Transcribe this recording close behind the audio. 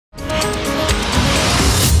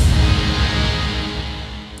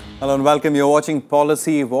Hello and welcome. You're watching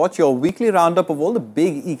Policy Watch, your weekly roundup of all the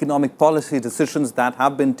big economic policy decisions that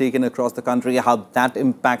have been taken across the country, how that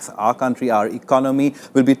impacts our country, our economy.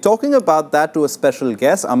 We'll be talking about that to a special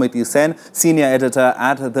guest. Amity Sen, senior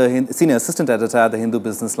assistant editor at the Hindu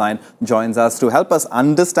Business Line, joins us to help us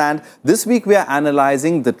understand. This week we are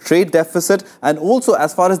analyzing the trade deficit and also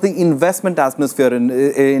as far as the investment atmosphere in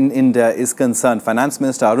India is concerned. Finance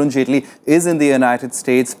Minister Arun Jaitley is in the United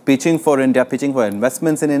States pitching for India, pitching for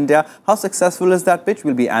investments in India. How successful is that pitch?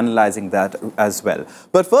 We'll be analyzing that as well.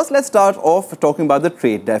 But first, let's start off talking about the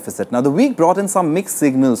trade deficit. Now, the week brought in some mixed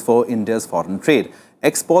signals for India's foreign trade.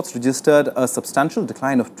 Exports registered a substantial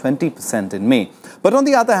decline of 20% in May. But on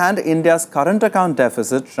the other hand, India's current account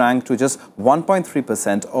deficit shrank to just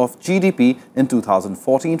 1.3% of GDP in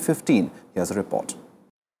 2014-15. Here's a report.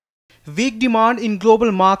 Weak demand in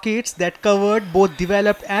global markets that covered both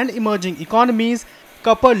developed and emerging economies,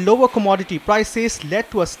 coupled lower commodity prices, led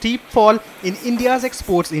to a steep fall in India's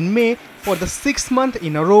exports in May for the 6th month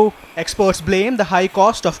in a row. Experts blame the high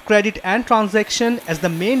cost of credit and transaction as the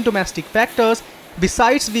main domestic factors,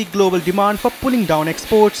 besides weak global demand for pulling down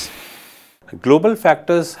exports. Global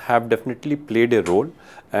factors have definitely played a role,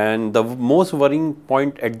 and the most worrying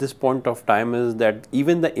point at this point of time is that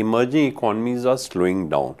even the emerging economies are slowing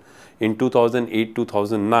down. In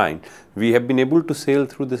 2008-2009, we have been able to sail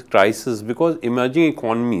through this crisis because emerging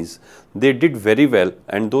economies, they did very well,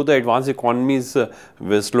 and though the advanced economies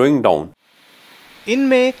were slowing down. In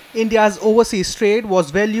May, India's overseas trade was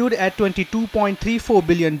valued at $22.34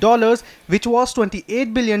 billion, which was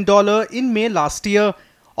 $28 billion in May last year.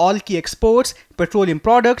 All key exports, petroleum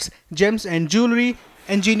products, gems and jewelry,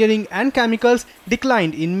 engineering and chemicals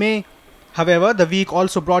declined in May. However, the week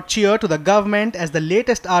also brought cheer to the government as the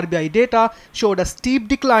latest RBI data showed a steep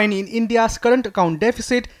decline in India's current account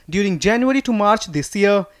deficit during January to March this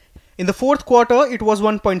year. In the fourth quarter, it was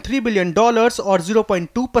 $1.3 billion or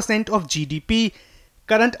 0.2% of GDP.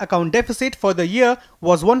 Current account deficit for the year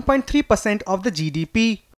was 1.3% of the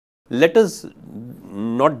GDP. Let us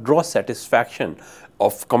not draw satisfaction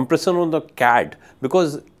of compression on the CAD,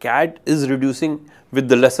 because CAD is reducing with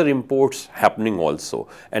the lesser imports happening also.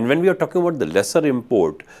 And when we are talking about the lesser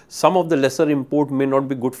import, some of the lesser import may not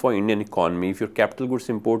be good for Indian economy. If your capital goods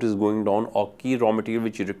import is going down or key raw material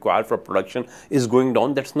which you require for production is going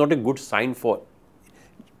down, that's not a good sign for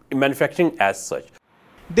manufacturing as such.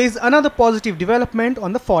 There is another positive development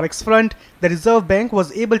on the forex front. The Reserve Bank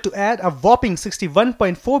was able to add a whopping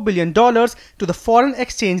 $61.4 billion to the foreign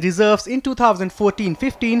exchange reserves in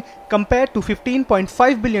 2014-15 compared to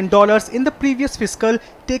 $15.5 billion in the previous fiscal,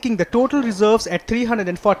 taking the total reserves at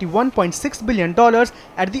 $341.6 billion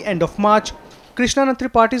at the end of March. Krishnanand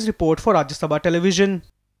Tripaঠি's report for Rajya Sabha Television.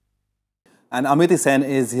 And Amity Sen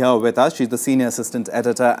is here with us. She's the senior assistant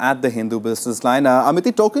editor at the Hindu Business Line.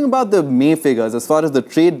 Amity, talking about the May figures as far as the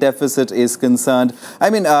trade deficit is concerned, I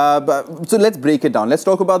mean, so let's break it down. Let's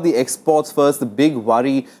talk about the exports first. The big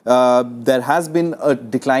worry, there has been a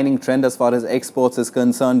declining trend as far as exports is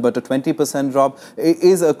concerned, but a 20% drop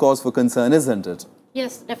is a cause for concern, isn't it?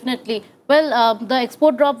 Yes, definitely. Well, the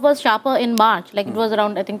export drop was sharper in March, like it was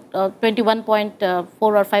around, I think, 21.4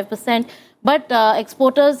 or 5%. But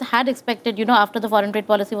exporters had expected, after the foreign trade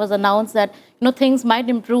policy was announced that, things might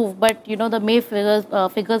improve. But, the May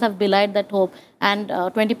figures have belied that hope. And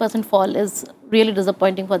 20% fall is really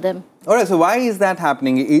disappointing for them. All right. So why is that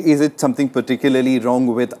happening? Is it something particularly wrong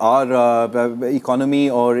with our economy,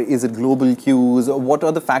 or is it global cues? What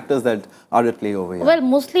are the factors that are at play over here? Well,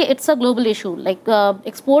 mostly it's a global issue. Like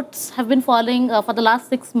exports have been falling for the last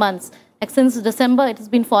 6 months. Like since December, it has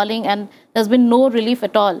been falling and there's been no relief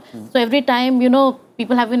at all. So every time,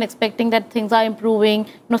 people have been expecting that things are improving,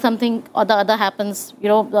 something or the other happens.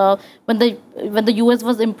 When the US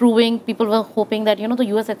was improving, people were hoping that, the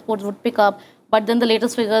US exports would pick up. But then the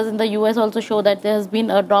latest figures in the US also show that there has been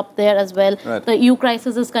a drop there as well. Right. The EU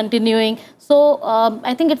crisis is continuing. So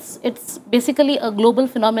I think it's basically a global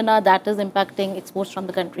phenomena that is impacting exports from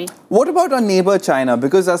the country. What about our neighbor China?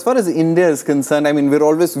 Because as far as India is concerned, I mean, we're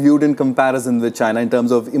always viewed in comparison with China in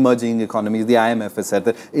terms of emerging economies. The IMF has said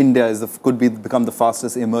that India could become the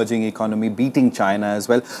fastest emerging economy, beating China as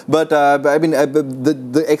well. But I mean,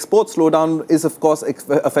 the export slowdown is, of course,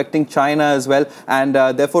 affecting China as well, and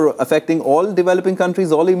therefore affecting all developing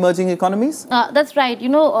countries, all emerging economies? That's right.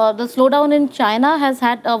 The slowdown in China has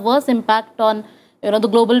had a worse impact on, the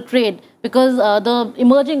global trade, because the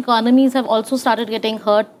emerging economies have also started getting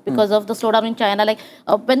hurt because of the slowdown in China. Like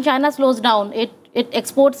when China slows down, it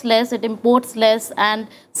exports less, it imports less, and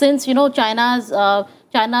since China's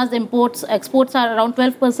China's exports are around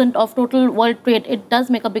 12% of total world trade, it does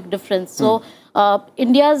make a big difference. So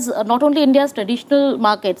not only India's traditional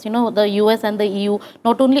markets, the US and the EU,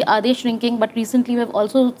 not only are they shrinking, but recently we have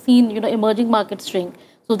also seen, emerging markets shrink.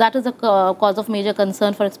 So that is a cause of major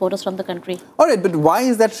concern for exporters from the country. All right, but why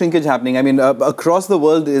is that shrinkage happening? I mean, across the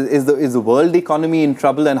world, is the world economy in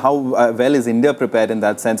trouble, and how well is India prepared in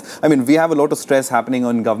that sense? I mean, we have a lot of stress happening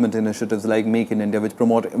on government initiatives like Make in India, which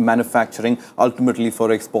promote manufacturing ultimately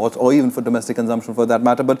for exports or even for domestic consumption for that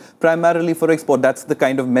matter, but primarily for export. That's the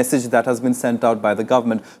kind of message that has been sent out by the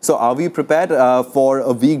government. So are we prepared for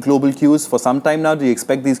a weak global cues for some time now? Do you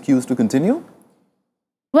expect these cues to continue?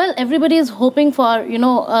 Well, everybody is hoping for,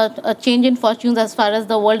 a change in fortunes as far as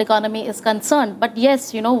the world economy is concerned. But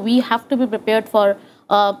yes, we have to be prepared for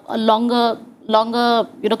a longer,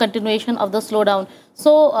 continuation of the slowdown.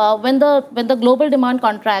 So when the global demand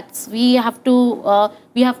contracts, we have to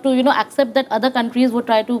accept that other countries would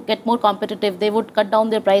try to get more competitive. They would cut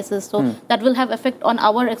down their prices. So that will have effect on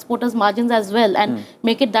our exporters' margins as well, and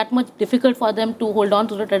make it that much difficult for them to hold on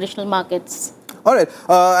to the traditional markets. All right.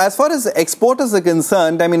 As far as exporters are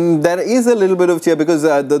concerned, I mean, there is a little bit of cheer because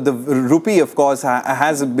the rupee, of course,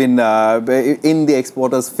 has been in the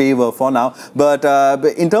exporters' favor for now. But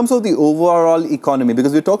in terms of the overall economy,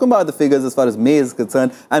 because we're talking about the figures as far as May is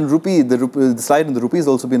concerned, and the slide in the rupee has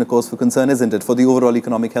also been a cause for concern, isn't it, for the overall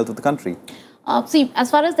economic health of the country? See, as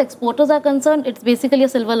far as the exporters are concerned, it's basically a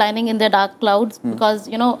silver lining in their dark clouds because,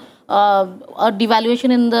 a devaluation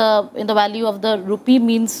in the value of the rupee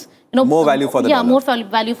means more value for the dollar. More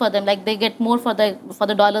value for them. Like they get more for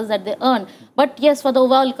the dollars that they earn. But yes, for the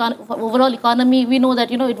overall economy, we know that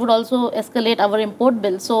it would also escalate our import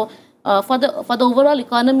bill. So for the overall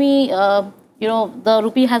economy, the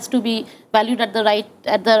rupee has to be valued at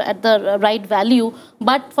the right value.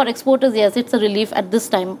 But for exporters, yes, it's a relief at this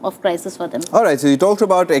time of crisis for them. All right. So you talked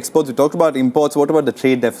about exports, you talked about imports. What about the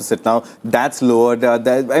trade deficit now? That's lowered.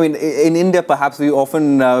 I mean, in India, perhaps we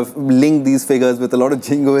often link these figures with a lot of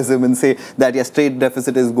jingoism and say that yes, trade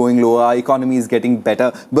deficit is going lower, our economy is getting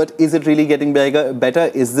better. But is it really getting better?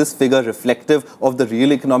 Is this figure reflective of the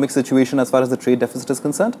real economic situation as far as the trade deficit is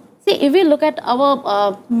concerned? See, if we look at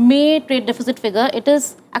our May trade deficit figure, it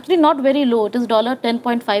is actually not very low. It is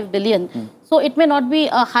 $10.5 billion. So it may not be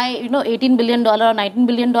a high, $18 billion or $19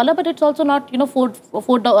 billion, but it's also not,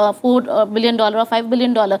 $4 billion or $5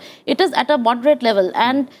 billion. It is at a moderate level.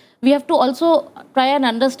 And we have to also try and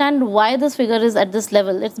understand why this figure is at this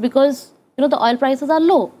level. It's because, the oil prices are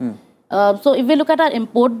low. So if we look at our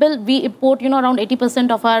import bill, we import, around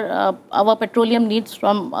 80% of our petroleum needs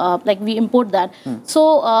from, we import that.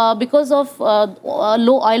 So because of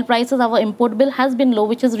low oil prices, our import bill has been low,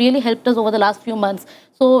 which has really helped us over the last few months.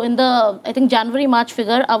 So in the, I think, January-March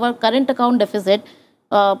figure, our current account deficit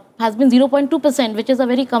has been 0.2%, which is a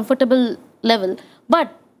very comfortable level.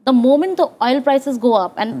 But the moment the oil prices go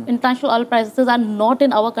up, and international oil prices are not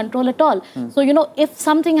in our control at all. So, if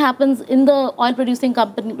something happens in the oil-producing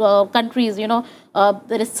countries,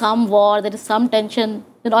 there is some war, there is some tension,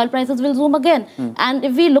 then oil prices will zoom again. And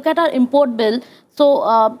if we look at our import bill,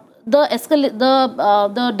 so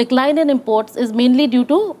the decline in imports is mainly due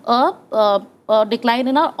to a decline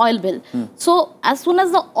in our oil bill. So, as soon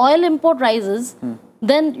as the oil import rises,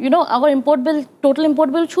 then, our total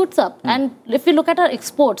import bill shoots up. And if we look at our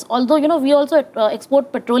exports, although, we also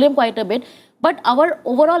export petroleum quite a bit, but our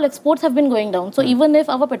overall exports have been going down. So even if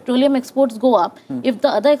our petroleum exports go up, if the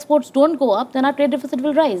other exports don't go up, then our trade deficit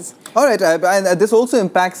will rise. All right. And this also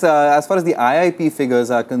impacts, as far as the IIP figures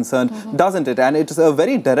are concerned, doesn't it? And it's a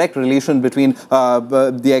very direct relation between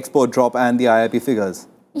the export drop and the IIP figures.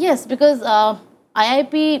 Yes, because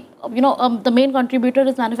IIP, the main contributor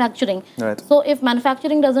is manufacturing. Right. So if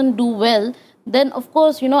manufacturing doesn't do well, then of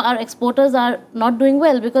course, our exporters are not doing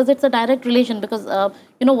well because it's a direct relation because, our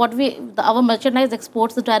merchandise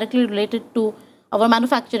exports is directly related to our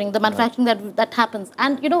manufacturing, the manufacturing that happens.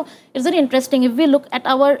 And, it's very interesting. If we look at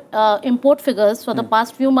our import figures for the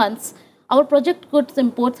past few months, our project goods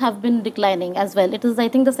imports have been declining as well. It is, I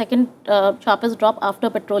think, the second sharpest drop after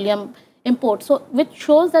petroleum imports. So, which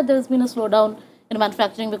shows that there has been a slowdown in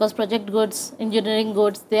manufacturing because project goods, engineering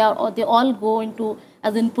goods, they all go into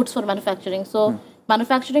as inputs for manufacturing. So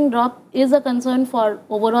manufacturing drop is a concern for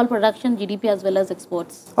overall production, GDP as well as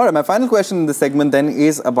exports. All right, my final question in this segment then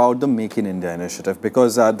is about the Make in India initiative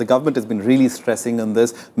because the government has been really stressing on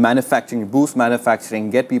this manufacturing, boost manufacturing,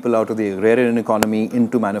 get people out of the agrarian economy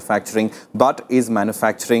into manufacturing. But is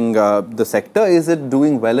manufacturing the sector, is it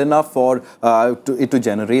doing well enough for to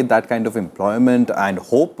generate that kind of employment and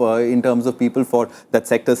hope in terms of people for that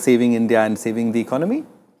sector saving India and saving the economy?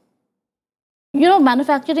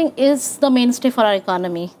 manufacturing is the mainstay for our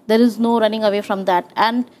economy. There is no running away from that.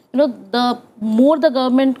 And, the more the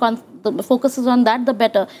government focuses on that, the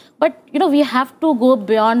better. But, we have to go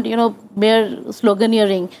beyond, mere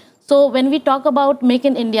sloganeering. So when we talk about Make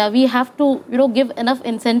in India, we have to, give enough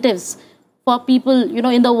incentives for people,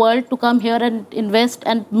 in the world to come here and invest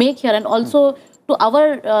and make here, and also to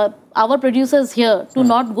our producers here to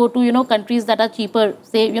not go to countries that are cheaper,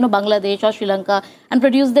 say Bangladesh or Sri Lanka, and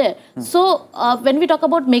produce there. So when we talk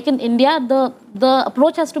about Make in India, the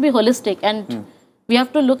approach has to be holistic, and we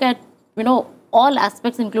have to look at all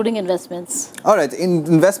aspects, including investments. All right,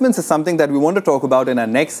 investments is something that we want to talk about in our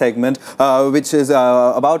next segment, which is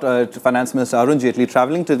about Finance Minister Arun Jaitley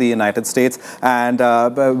traveling to the United States, and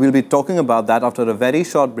we'll be talking about that after a very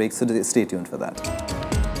short break, so stay tuned for that.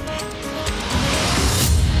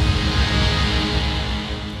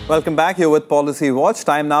 Welcome back. Here with Policy Watch.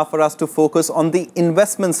 Time now for us to focus on the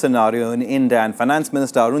investment scenario in India. And Finance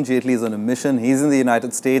Minister Arun Jaitley is on a mission. He's in the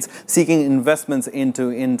United States seeking investments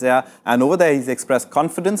into India. And over there, he's expressed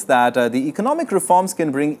confidence that the economic reforms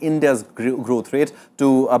can bring India's growth rate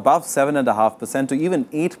to above 7.5% to even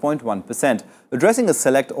 8.1%. Addressing a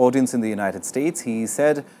select audience in the United States, he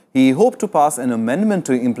said he hoped to pass an amendment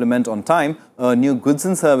to implement on time a new goods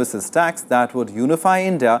and services tax that would unify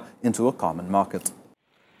India into a common market.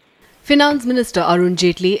 Finance Minister Arun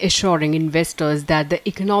Jaitley assuring investors that the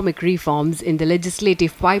economic reforms in the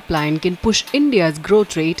legislative pipeline can push India's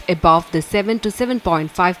growth rate above the 7 to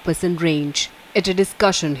 7.5% range. At a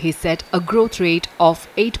discussion, he said a growth rate of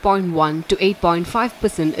 8.1 to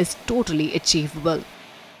 8.5% is totally achievable.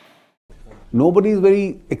 Nobody is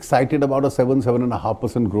very excited about a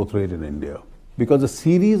 7.5% growth rate in India because a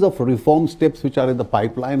series of reform steps which are in the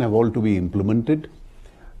pipeline have all to be implemented.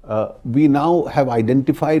 We now have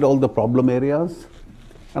identified all the problem areas,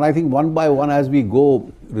 and I think one by one, as we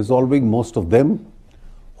go resolving most of them,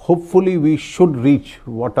 hopefully we should reach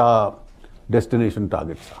what our destination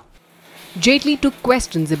targets are. Jaitley took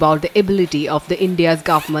questions about the ability of the India's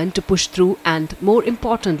government to push through and, more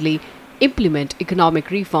importantly, implement economic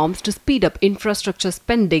reforms to speed up infrastructure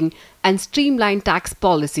spending and streamline tax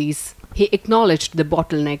policies. He acknowledged the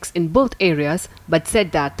bottlenecks in both areas, but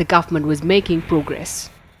said that the government was making progress.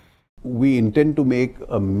 We intend to make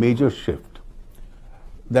a major shift.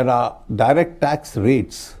 There are direct tax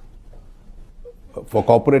rates for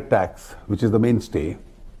corporate tax, which is the mainstay,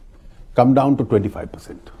 come down to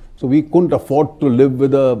 25%. So we couldn't afford to live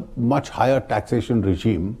with a much higher taxation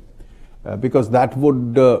regime because that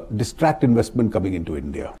would distract investment coming into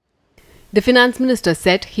India. The finance minister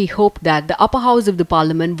said he hoped that the upper house of the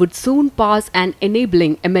parliament would soon pass an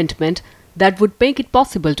enabling amendment that would make it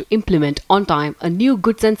possible to implement on time a new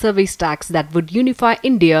goods and service tax that would unify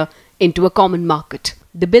India into a common market.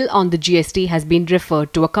 The bill on the GST has been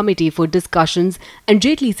referred to a committee for discussions, and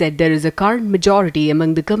Jaitley said there is a current majority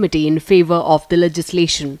among the committee in favour of the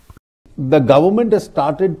legislation. The government has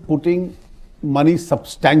started putting money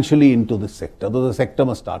substantially into this sector, though the sector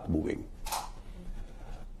must start moving.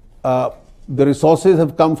 The resources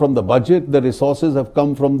have come from the budget, the resources have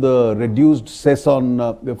come from the reduced cess on,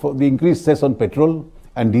 the increased cess on petrol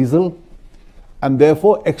and diesel, and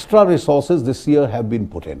therefore extra resources this year have been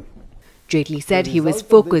put in. Jaitley said he was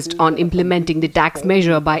focused on implementing the tax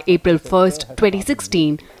measure by April 1st,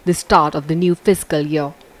 2016, the start of the new fiscal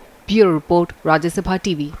year. Bureau Report, Rajya Sabha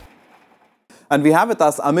TV. And we have with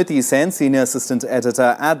us Amit Sen, Senior Assistant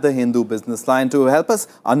Editor at the Hindu Business Line, to help us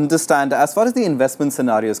understand as far as the investment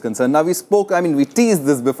scenario is concerned. Now, we teased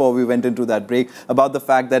this before we went into that break about the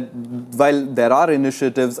fact that while there are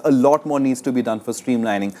initiatives, a lot more needs to be done for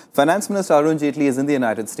streamlining. Finance Minister Arun Jaitley is in the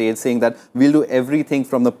United States saying that we'll do everything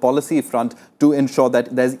from the policy front to ensure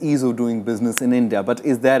that there's ease of doing business in India. But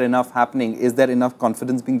is there enough happening? Is there enough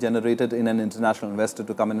confidence being generated in an international investor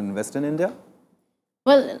to come and invest in India?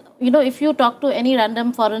 Well, if you talk to any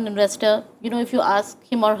random foreign investor, if you ask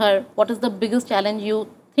him or her what is the biggest challenge you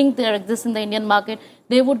think there exists in the Indian market,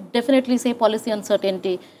 they would definitely say policy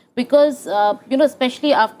uncertainty. Because,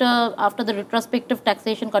 especially after the retrospective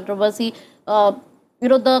taxation controversy,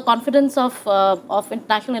 the confidence of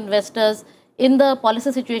international investors in the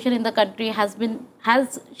policy situation in the country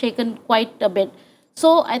has shaken quite a bit.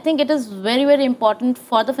 So I think it is very, very important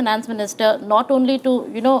for the finance minister not only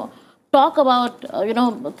to, talk about,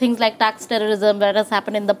 things like tax terrorism that has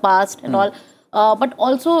happened in the past and all, but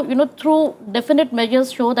also, through definite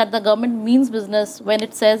measures show that the government means business when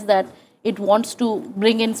it says that it wants to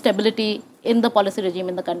bring in stability in the policy regime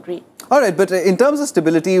in the country. All right, but in terms of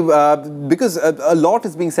stability, because a lot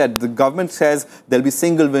is being said, the government says there'll be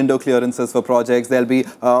single window clearances for projects, there'll be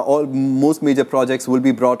most major projects will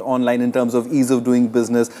be brought online in terms of ease of doing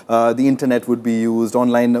business, the internet would be used,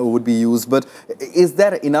 online would be used, but is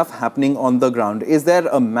there enough happening on the ground? Is there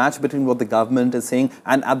a match between what the government is saying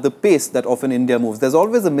and at the pace that often India moves? There's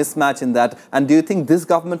always a mismatch in that, and do you think this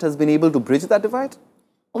government has been able to bridge that divide?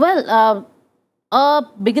 Well, a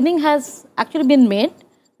beginning has actually been made,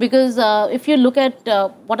 because if you look at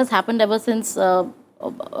what has happened ever since the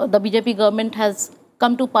BJP government has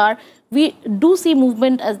come to power, we do see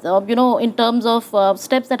movement as in terms of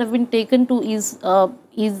steps that have been taken to ease the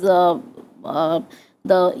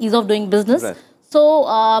ease of doing business. Right. So,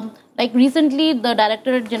 like recently, the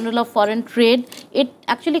Directorate General of Foreign Trade, it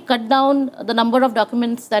actually cut down the number of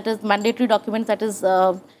documents, that is mandatory documents, that is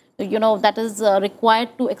required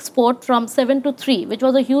to export from 7 to 3, which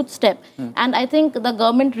was a huge step. And I think the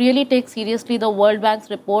government really takes seriously the World Bank's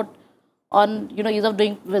report on ease of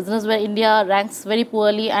doing business, where India ranks very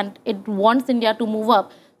poorly, and it wants India to move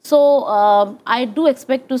up. So I do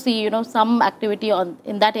expect to see some activity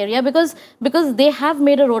in that area, because they have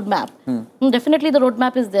made a roadmap. Definitely the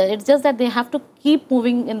roadmap is there. It's just that they have to keep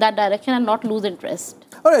moving in that direction and not lose interest.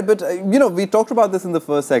 All right, but we talked about this in the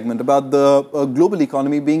first segment, about the global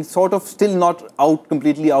economy being sort of still not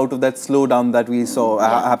completely out of that slowdown that we saw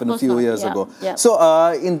happen a few years ago. Yeah. So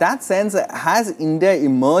in that sense, has India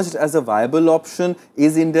emerged as a viable option?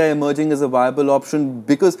 Is India emerging as a viable option?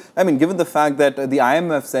 Because, I mean, given the fact that the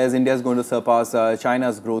IMF says India is going to surpass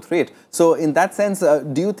China's growth rate. So in that sense,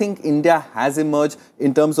 do you think India has emerged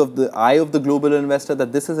in terms of the eye of the global investor,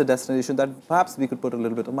 that this is a destination that perhaps we could put a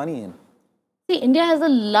little bit of money in? See, India has the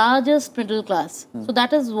largest middle class. So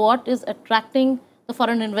that is what is attracting the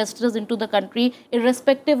foreign investors into the country,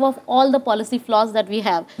 irrespective of all the policy flaws that we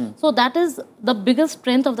have. So that is the biggest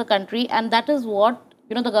strength of the country, and that is what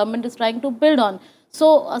the government is trying to build on.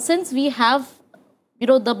 So since we have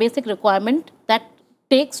the basic requirement that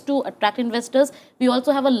takes to attract investors, we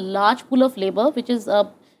also have a large pool of labor, which is a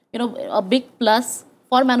big plus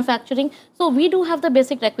for manufacturing. So we do have the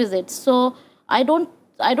basic requisites. So I don't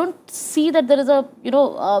see that there is a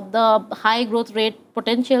the high growth rate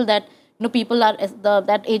potential that people are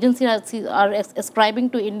that agencies are ascribing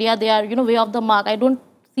to India. They are way off the mark. I don't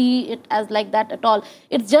see it as like that at all.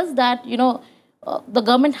 It's just that the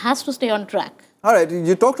government has to stay on track. All right,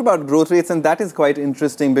 you talked about growth rates, and that is quite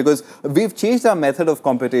interesting, because we've changed our method of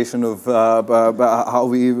computation of of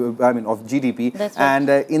GDP. That's right. And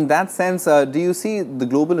in that sense, do you see the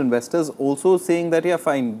global investors also saying that, yeah,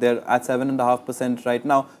 fine, they're at 7.5% right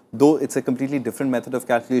now, though it's a completely different method of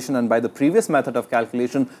calculation, and by the previous method of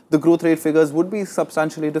calculation, the growth rate figures would be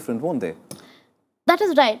substantially different, won't they? That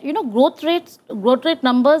is right. Growth rate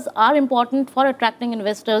numbers are important for attracting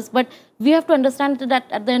investors, but we have to understand that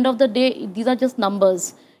at the end of the day, these are just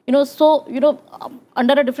numbers. Under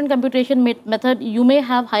a different computation method, you may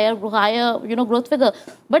have higher growth figure,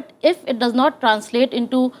 but if it does not translate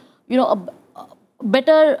into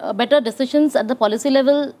better decisions at the policy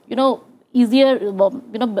level, easier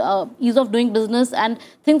ease of doing business and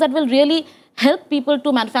things that will really help people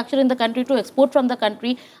to manufacture in the country, to export from the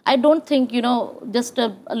country, I don't think just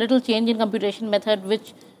a little change in computation method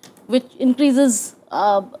which increases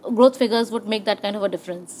growth figures would make that kind of a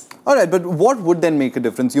difference. All right, but what would then make a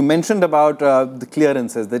difference? You mentioned about the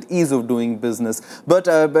clearances, that ease of doing business. But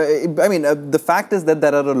I mean, the fact is that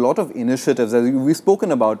there are a lot of initiatives. We've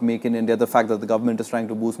spoken about Make in India, the fact that the government is trying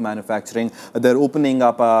to boost manufacturing. They're opening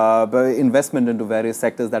up investment into various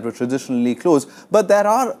sectors that were traditionally closed. But there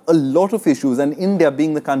are a lot of issues, and India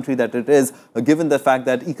being the country that it is, given the fact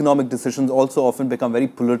that economic decisions also often become very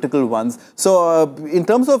political ones. So in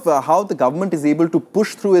terms of how the government is able to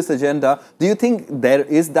push through its agenda, do you think there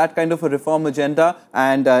is that kind of a reform agenda,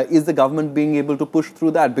 and is the government being able to push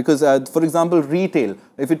through that? Because, for example, retail,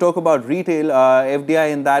 if you talk about retail,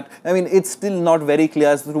 FDI in that, I mean, it's still not very clear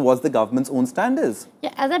as to what the government's own stand is.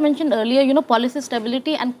 Yeah, as I mentioned earlier, policy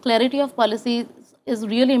stability and clarity of policy is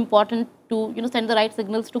really important to, send the right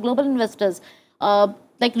signals to global investors.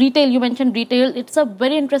 Like retail, you mentioned retail, it's a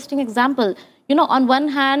very interesting example. On one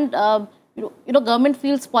hand, government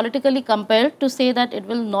feels politically compelled to say that it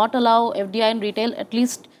will not allow FDI in retail, at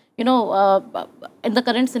least, in the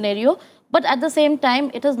current scenario. But at the same time,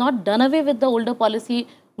 it has not done away with the older policy,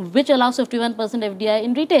 which allows 51% FDI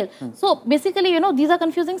in retail. So basically, these are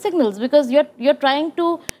confusing signals, because you're trying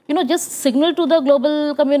to, just signal to the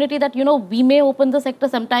global community that, we may open the sector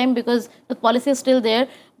sometime because the policy is still there.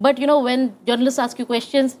 But, when journalists ask you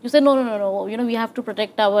questions, you say, no, we have to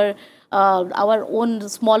protect our own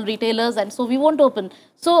small retailers, and so we won't open.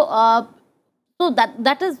 So So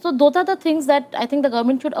those are the things that I think the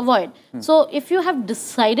government should avoid. So if you have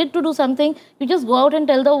decided to do something, you just go out and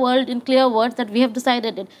tell the world in clear words that we have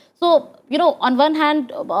decided it. So, on one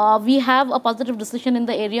hand, we have a positive decision in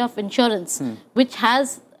the area of insurance, which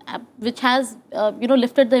has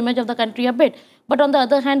lifted the image of the country a bit. But on the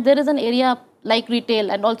other hand, there is an area like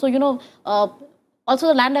retail and also, also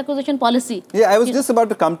the land acquisition policy. Yeah, I was just about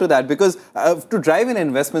to come to that, because to drive in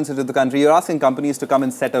investments into the country, you're asking companies to come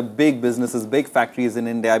and set up big businesses, big factories in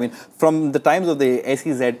India. I mean, from the times of the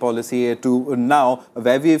SEZ policy to now,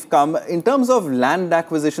 where we've come, in terms of land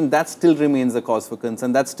acquisition, that still remains a cause for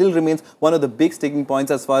concern. That still remains one of the big sticking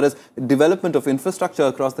points as far as development of infrastructure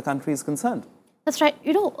across the country is concerned. That's right.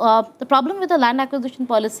 The problem with the land acquisition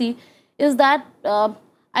policy is that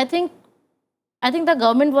I think the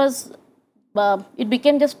government was, it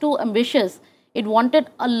became just too ambitious. It wanted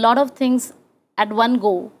a lot of things at one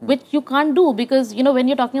go, which you can't do, because, when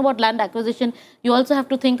you're talking about land acquisition, you also have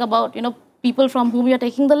to think about, people from whom you're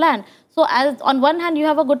taking the land. So as on one hand, you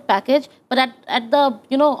have a good package, but at the,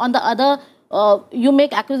 on the other, you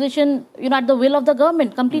make acquisition, at the will of the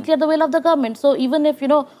government, completely at the will of the government. So even if,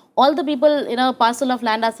 all the people in a parcel of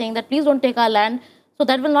land are saying that please don't take our land, so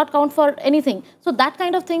that will not count for anything. So that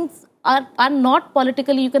kind of things are not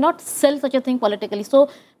politically, you cannot sell such a thing politically. So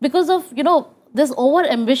because of, this over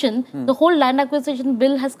ambition, the whole land acquisition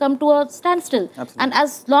bill has come to a standstill. Absolutely. And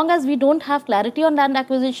as long as we don't have clarity on land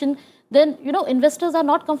acquisition, then, investors are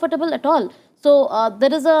not comfortable at all. So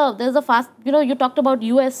there is a fast, you talked about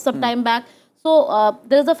US some time back. So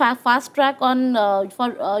there is a fast track on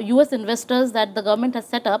for US investors that the government has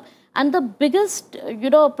set up. And the biggest,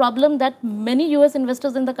 problem that many US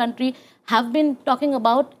investors in the country have been talking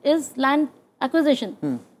about is land acquisition.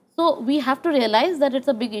 So we have to realize that it's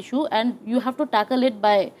a big issue, and you have to tackle it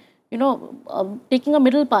by, taking a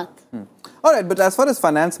middle path. All right, but as far as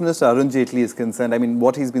Finance Minister Arun Jaitley is concerned, I mean,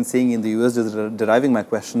 what he's been saying in the US, just deriving my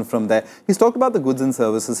question from there, he's talked about the goods and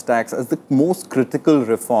services tax as the most critical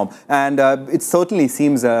reform. And it certainly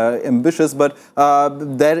seems ambitious, but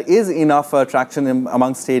there is enough traction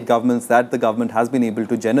among state governments that the government has been able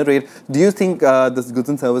to generate. Do you think this goods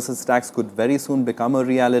and services tax could very soon become a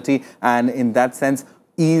reality? And in that sense,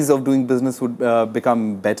 ease of doing business would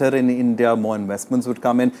become better in India, more investments would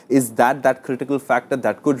come in. Is that critical factor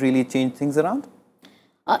that could really change things around?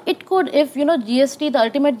 It could, if, GST, the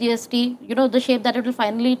ultimate GST, the shape that it will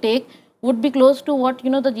finally take would be close to what, the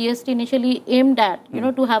GST initially aimed at,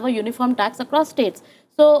 to have a uniform tax across states.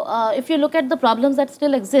 So if you look at the problems that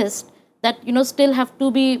still exist, that, still have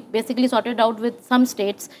to be basically sorted out with some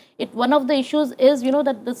states, one of the issues is,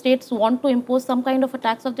 that the states want to impose some kind of a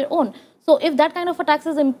tax of their own. So if that kind of a tax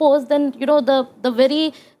is imposed, then, the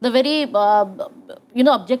very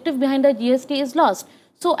objective behind the GST is lost.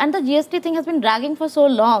 So, and the GST thing has been dragging for so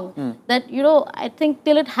long that, I think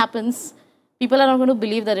till it happens, people are not going to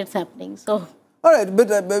believe that it's happening. So. All right, but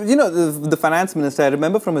the finance minister, I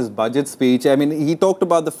remember from his budget speech, I mean, he talked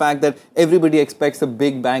about the fact that everybody expects a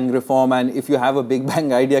big bang reform, and if you have a big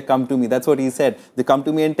bang idea, come to me. That's what he said. They come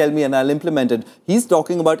to me and tell me and I'll implement it. He's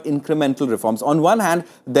talking about incremental reforms. On one hand,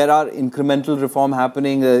 there are incremental reform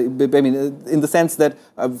happening, I mean, in the sense that,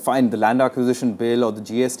 fine, the land acquisition bill or the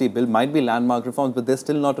GST bill might be landmark reforms, but they're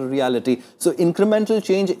still not a reality. So incremental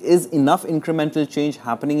change, is enough incremental change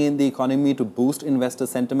happening in the economy to boost investor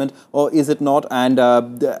sentiment, or is it not? And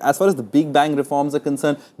as far as the big bang reforms are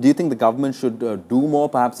concerned, do you think the government should do more?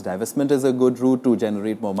 Perhaps divestment is a good route to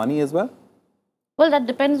generate more money as well? Well, that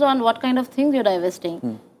depends on what kind of things you're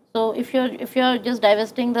divesting. So if you're just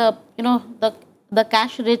divesting the the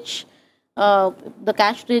cash rich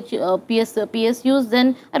PSUs,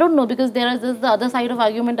 then I don't know, because there is the other side of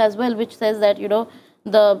argument as well, which says that the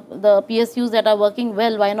PSUs that are working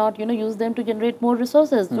well, why not use them to generate more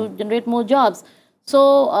resources, to generate more jobs.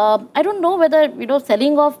 So I don't know whether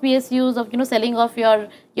selling off PSUs, of selling off your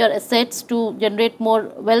assets to generate more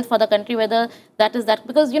wealth for the country, whether that is that,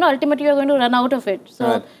 because ultimately you're going to run out of it. So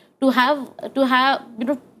right. to have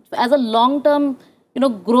as a long term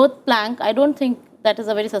growth plank, I don't think that is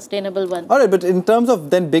a very sustainable one. All right, but in terms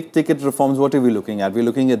of then big ticket reforms, what are we looking at? We're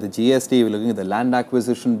looking at the GST, we're looking at the land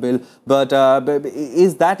acquisition bill, but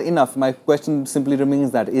is that enough? My question simply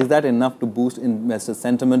remains that, is that enough to boost investor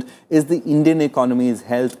sentiment? Is the Indian economy's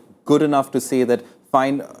health good enough to say that,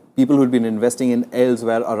 fine, people who've been investing in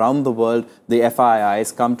elsewhere around the world, the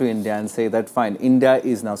FIIs come to India and say that, fine, India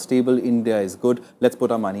is now stable, India is good, let's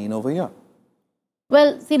put our money in over here?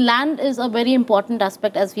 Well, see, land is a very important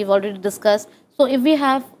aspect, as we've already discussed. So if we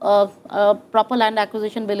have a proper land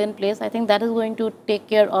acquisition bill in place, I think that is going to take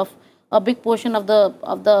care of a big portion of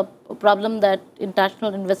the problem that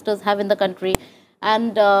international investors have in the country.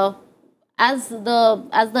 And as the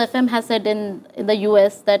FM has said in the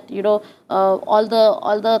US, that all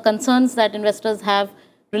the concerns that investors have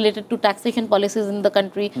related to taxation policies in the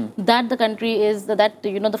country, that the country is that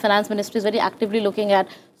the finance ministry is very actively looking at.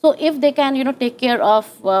 So if they can take care of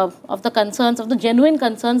the concerns, of the genuine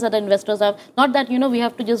concerns that the investors have, not that we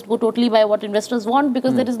have to just go totally by what investors want,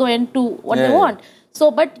 because there is no end to what they want. So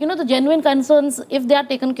but the genuine concerns, if they are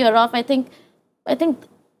taken care of, I think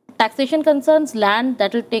taxation concerns, land,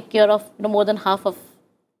 that will take care of more than half of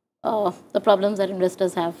the problems that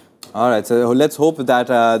investors have. All right, so let's hope that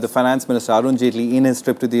the Finance Minister Arun Jaitley, in his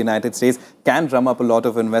trip to the United States, can drum up a lot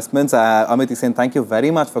of investments. Amity Sen, thank you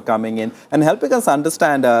very much for coming in and helping us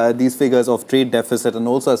understand these figures of trade deficit, and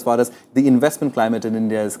also as far as the investment climate in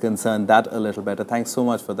India is concerned, that a little better. Thanks so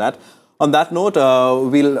much for that. On that note,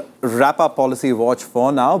 we'll wrap up Policy Watch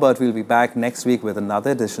for now, but we'll be back next week with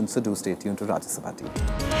another edition, so do stay tuned to Rajya Sabha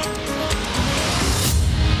TV.